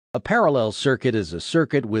A parallel circuit is a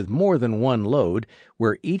circuit with more than one load,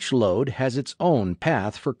 where each load has its own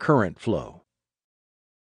path for current flow.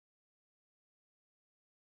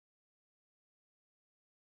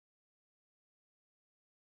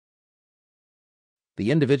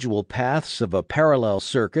 The individual paths of a parallel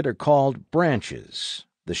circuit are called branches.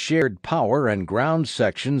 The shared power and ground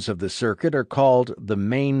sections of the circuit are called the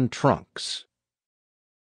main trunks.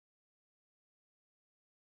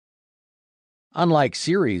 Unlike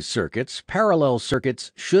series circuits, parallel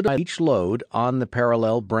circuits should have each load on the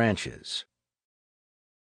parallel branches.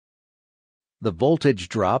 The voltage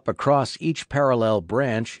drop across each parallel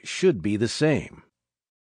branch should be the same.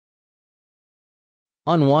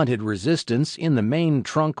 Unwanted resistance in the main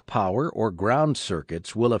trunk power or ground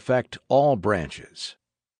circuits will affect all branches.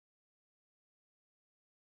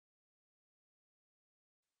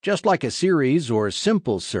 Just like a series or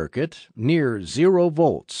simple circuit, near 0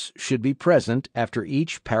 volts should be present after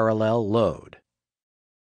each parallel load.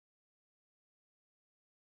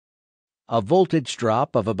 A voltage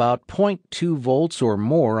drop of about 0.2 volts or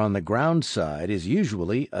more on the ground side is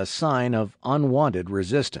usually a sign of unwanted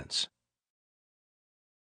resistance.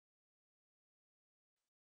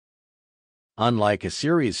 Unlike a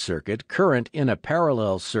series circuit, current in a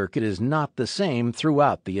parallel circuit is not the same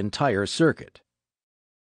throughout the entire circuit.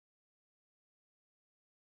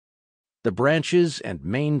 The branches and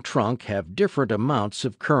main trunk have different amounts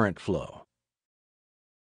of current flow.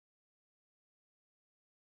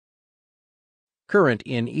 Current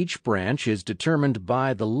in each branch is determined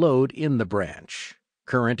by the load in the branch.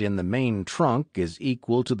 Current in the main trunk is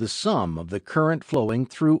equal to the sum of the current flowing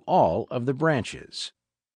through all of the branches.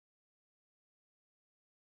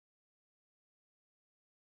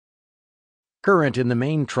 Current in the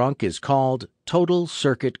main trunk is called total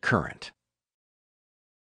circuit current.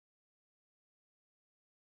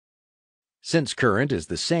 Since current is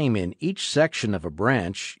the same in each section of a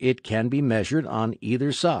branch, it can be measured on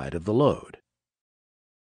either side of the load.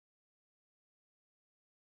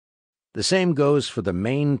 The same goes for the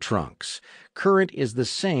main trunks. Current is the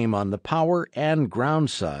same on the power and ground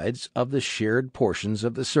sides of the shared portions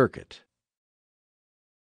of the circuit.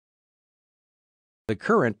 The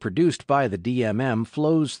current produced by the DMM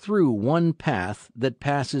flows through one path that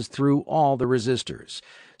passes through all the resistors,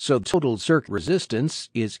 so the total circuit resistance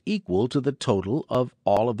is equal to the total of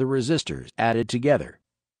all of the resistors added together.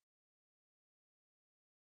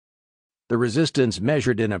 The resistance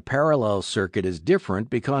measured in a parallel circuit is different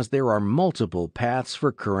because there are multiple paths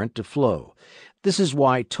for current to flow. This is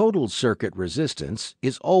why total circuit resistance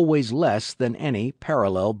is always less than any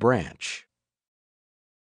parallel branch.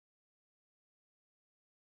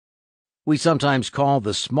 We sometimes call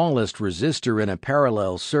the smallest resistor in a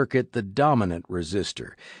parallel circuit the dominant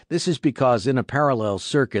resistor. This is because in a parallel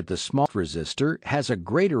circuit the small resistor has a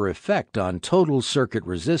greater effect on total circuit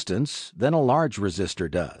resistance than a large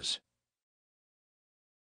resistor does.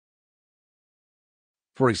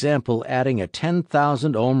 For example, adding a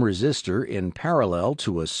 10,000 ohm resistor in parallel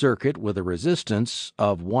to a circuit with a resistance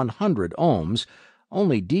of 100 ohms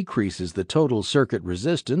only decreases the total circuit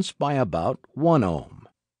resistance by about 1 ohm.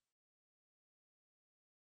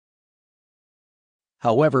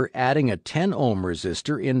 However, adding a 10 ohm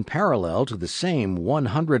resistor in parallel to the same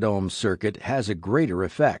 100 ohm circuit has a greater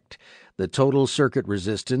effect. The total circuit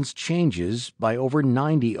resistance changes by over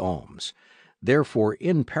 90 ohms. Therefore,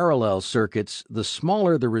 in parallel circuits, the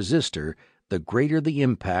smaller the resistor, the greater the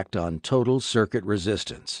impact on total circuit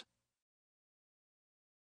resistance.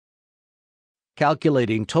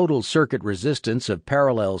 Calculating total circuit resistance of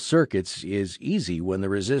parallel circuits is easy when the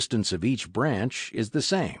resistance of each branch is the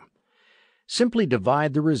same. Simply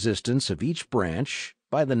divide the resistance of each branch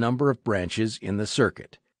by the number of branches in the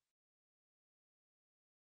circuit.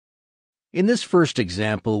 In this first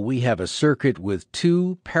example, we have a circuit with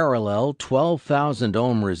two parallel 12,000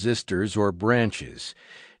 ohm resistors or branches.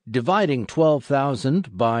 Dividing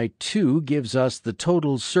 12,000 by 2 gives us the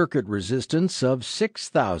total circuit resistance of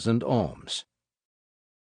 6,000 ohms.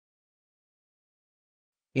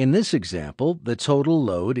 In this example, the total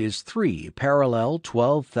load is 3 parallel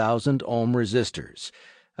 12,000 ohm resistors.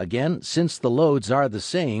 Again, since the loads are the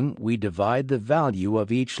same, we divide the value of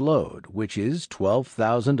each load, which is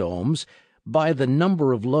 12,000 ohms, by the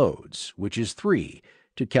number of loads, which is 3,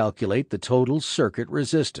 to calculate the total circuit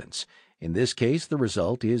resistance. In this case, the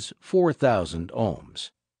result is 4,000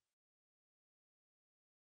 ohms.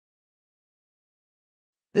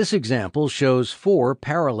 This example shows 4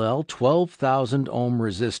 parallel 12,000 ohm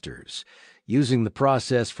resistors. Using the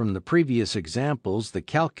process from the previous examples, the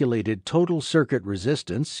calculated total circuit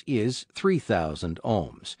resistance is 3,000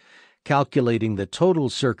 ohms. Calculating the total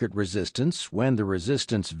circuit resistance when the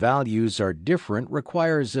resistance values are different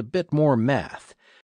requires a bit more math.